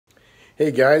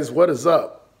Hey guys, what is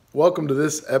up? Welcome to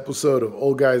this episode of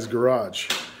Old Guy's Garage.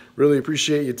 Really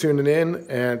appreciate you tuning in,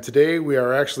 and today we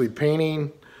are actually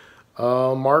painting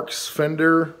Mark's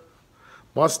Fender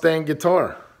Mustang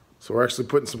guitar. So we're actually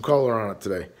putting some color on it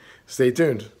today. Stay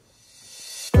tuned.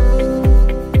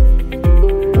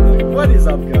 What is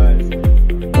up, guys?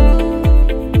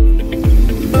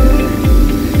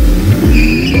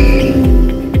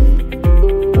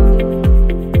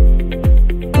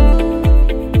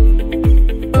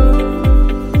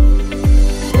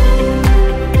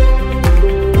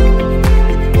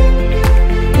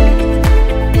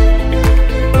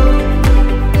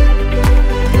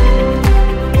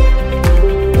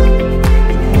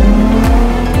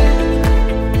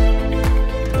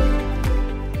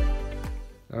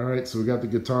 So we got the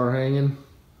guitar hanging.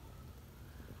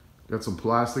 Got some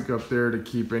plastic up there to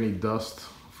keep any dust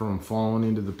from falling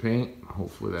into the paint.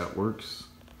 Hopefully that works.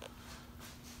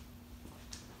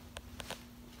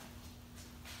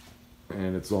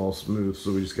 And it's all smooth,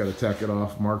 so we just got to tack it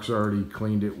off. Mark's already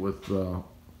cleaned it with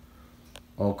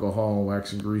alcohol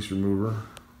wax and grease remover.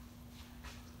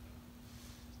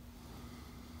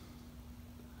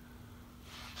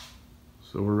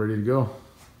 So we're ready to go.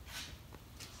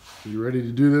 You ready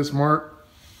to do this, Mark?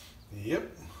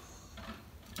 Yep.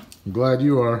 I'm glad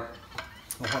you are.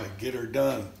 I want to get her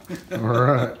done. All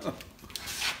right.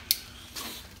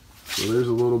 So there's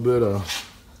a little bit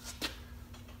of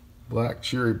black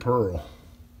cherry pearl.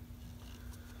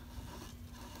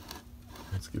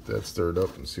 Let's get that stirred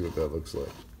up and see what that looks like.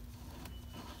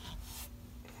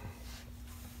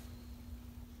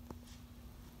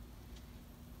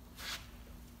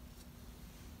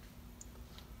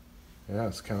 Yeah,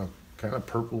 it's kind of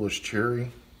purplish cherry.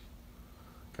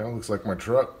 Kind of looks like my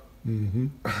truck. Mm-hmm.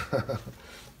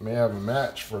 May have a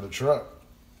match for the truck.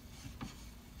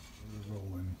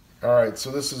 Rolling. All right,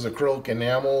 so this is acrylic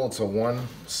enamel. It's a 1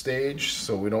 stage,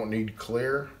 so we don't need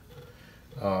clear.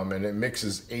 And it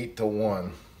mixes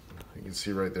 8-to-1. You can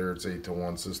see right there, it's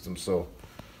 8-to-1 system. So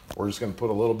we're just gonna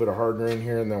put a little bit of hardener in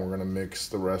here, and then we're gonna mix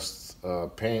the rest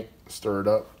paint, stir it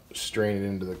up, strain it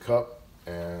into the cup,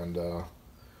 and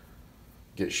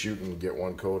get shooting and get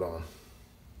one coat on.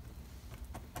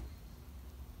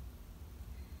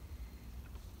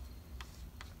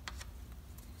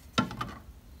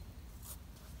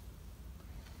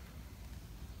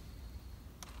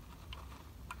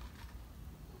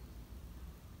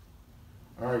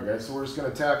 All right, guys, so we're just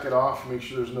gonna tack it off, make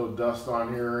sure there's no dust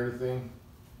on here or anything.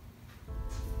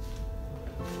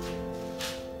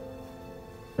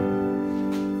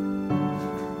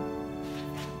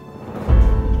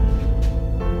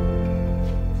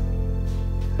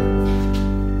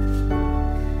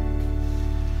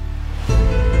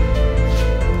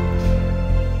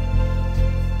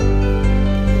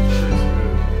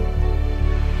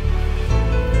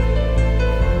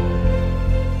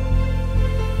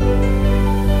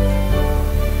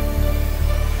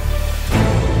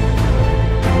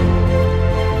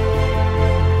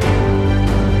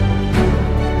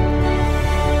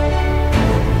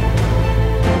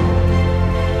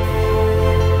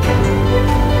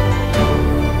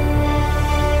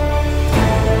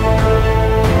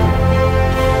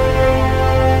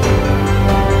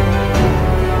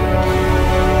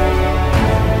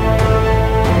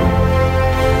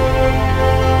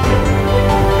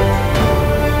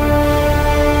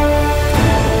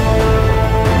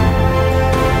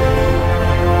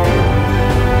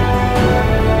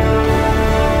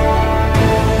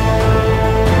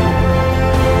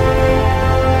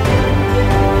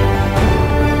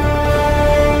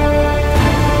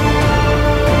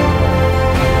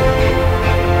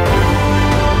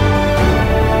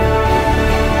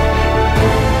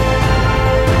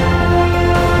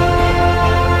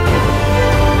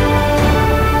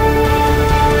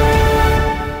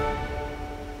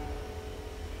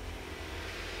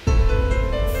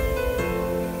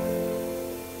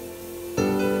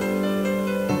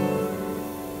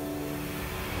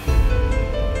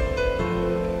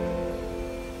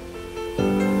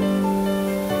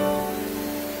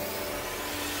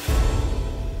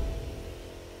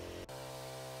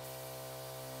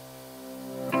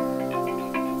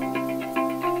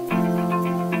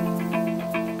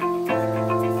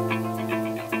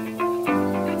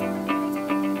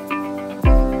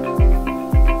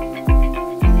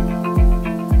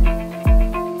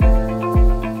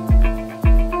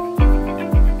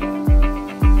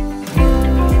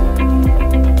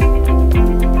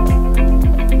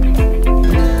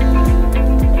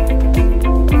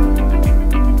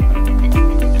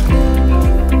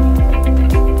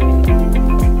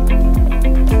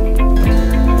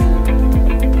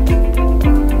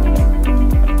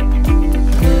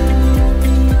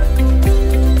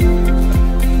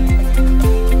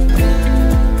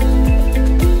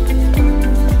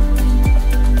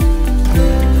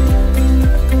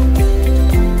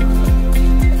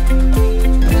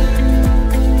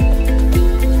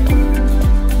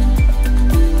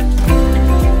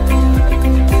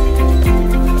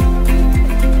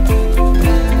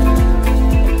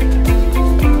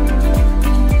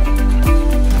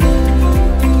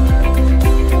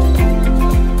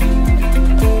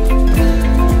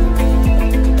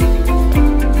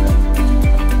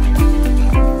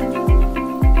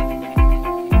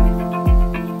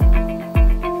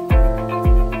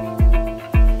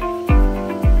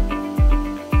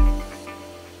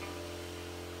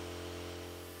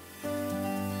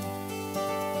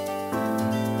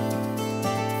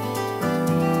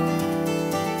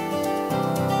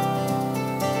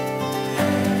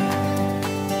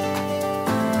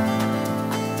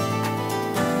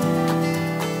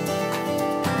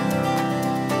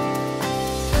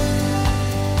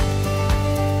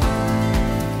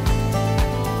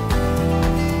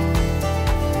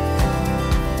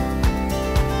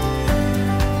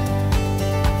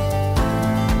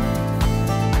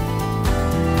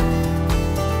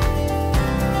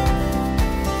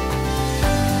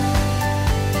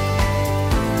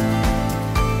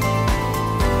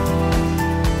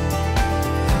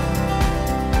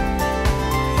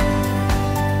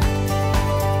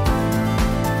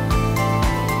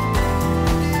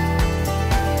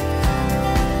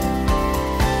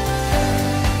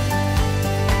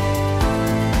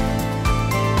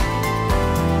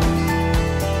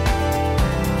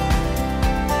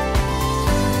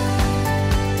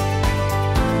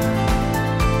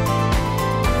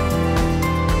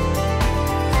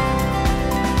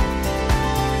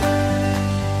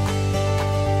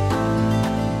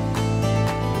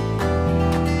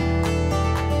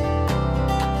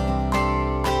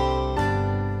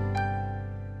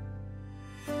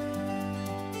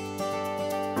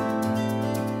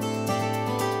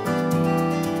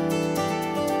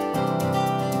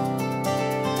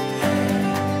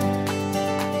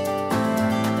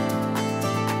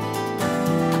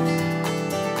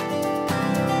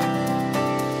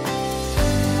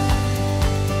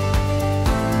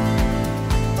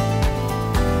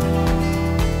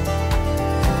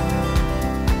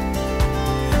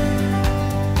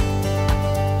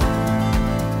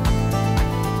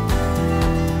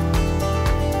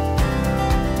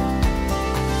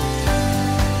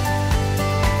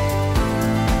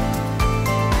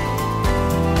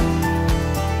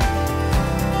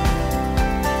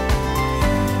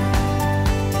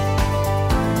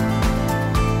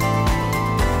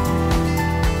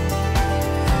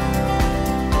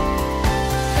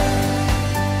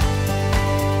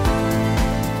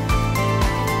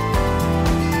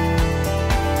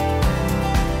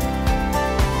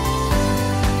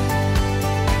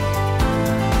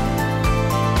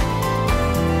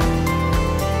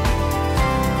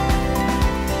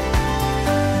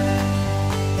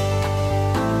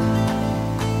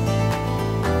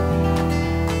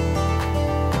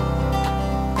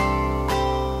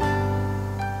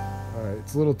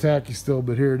 It's a little tacky still,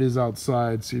 but here it is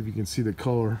outside. See if you can see the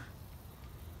color.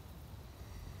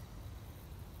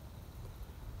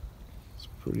 It's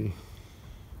pretty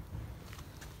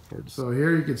hard. So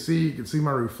here you can see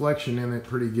my reflection in it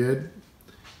pretty good.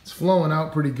 It's flowing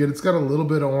out pretty good. It's got a little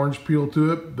bit of orange peel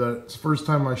to it, but it's the first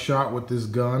time I shot with this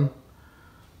gun.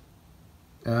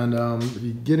 And if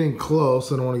you get in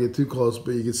close, I don't want to get too close,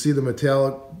 but you can see the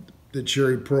metallic, the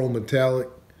cherry pearl metallic.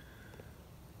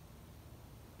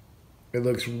 It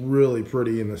looks really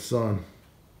pretty in the sun.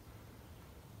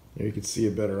 Here you can see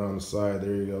it better on the side.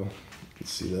 There you go. You can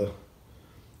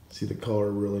see the color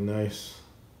really nice.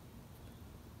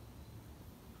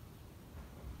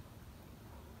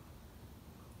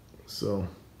 So,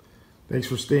 thanks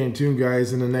for staying tuned,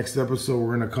 guys. In the next episode,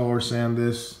 we're going to color sand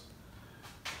this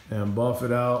and buff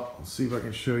it out. Let's see if I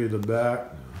can show you the back.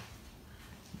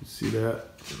 You see that?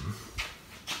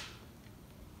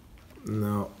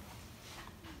 No.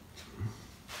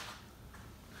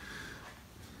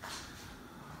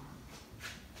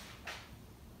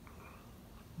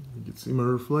 You can see my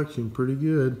reflection pretty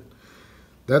good.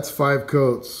 That's 5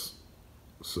 coats.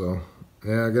 So,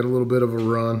 yeah, I got a little bit of a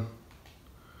run.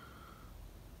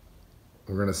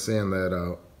 We're going to sand that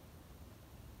out.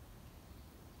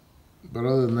 But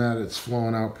other than that, it's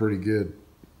flowing out pretty good.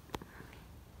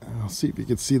 I'll see if you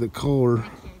can see the color.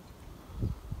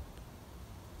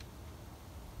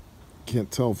 Can't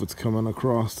tell if it's coming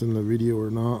across in the video or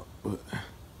not, but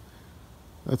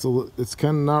it's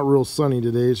kind of not real sunny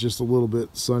today. It's just a little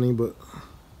bit sunny, but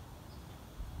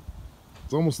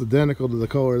it's almost identical to the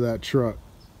color of that truck.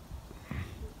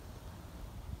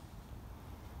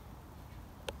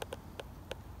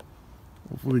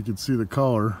 Hopefully you can see the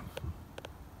color.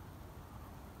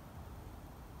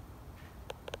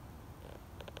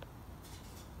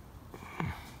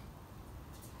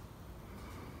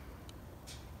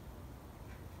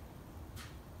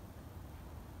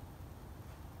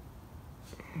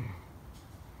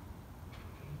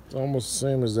 It's almost the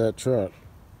same as that truck.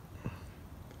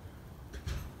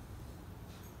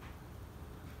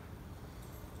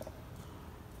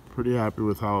 Pretty happy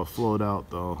with how it flowed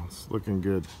out though. It's looking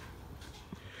good.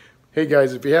 Hey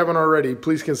guys, if you haven't already,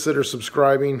 please consider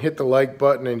subscribing, hit the like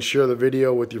button, and share the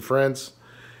video with your friends.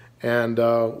 And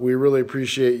we really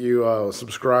appreciate you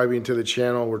subscribing to the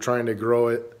channel. We're trying to grow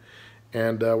it,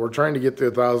 and we're trying to get to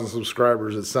 1,000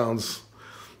 subscribers. It sounds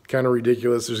kind of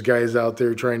ridiculous. There's guys out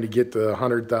there trying to get to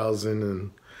 100,000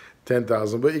 and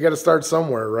 10,000, but you got to start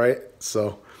somewhere, right?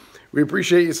 So we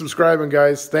appreciate you subscribing,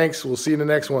 guys. Thanks. We'll see you in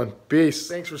the next one. Peace.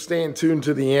 Thanks for staying tuned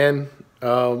to the end.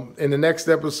 In the next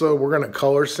episode, we're going to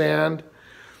color sand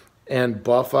and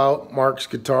buff out Mark's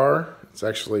guitar. It's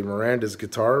actually Miranda's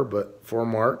guitar, but for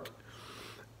Mark.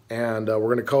 And we're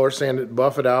going to color sand it,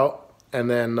 buff it out, and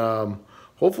then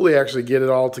hopefully actually get it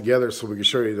all together so we can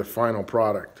show you the final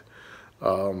product.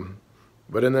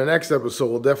 But in the next episode,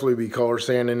 we'll definitely be color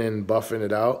sanding and buffing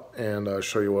it out and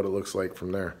show you what it looks like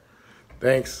from there.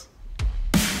 Thanks.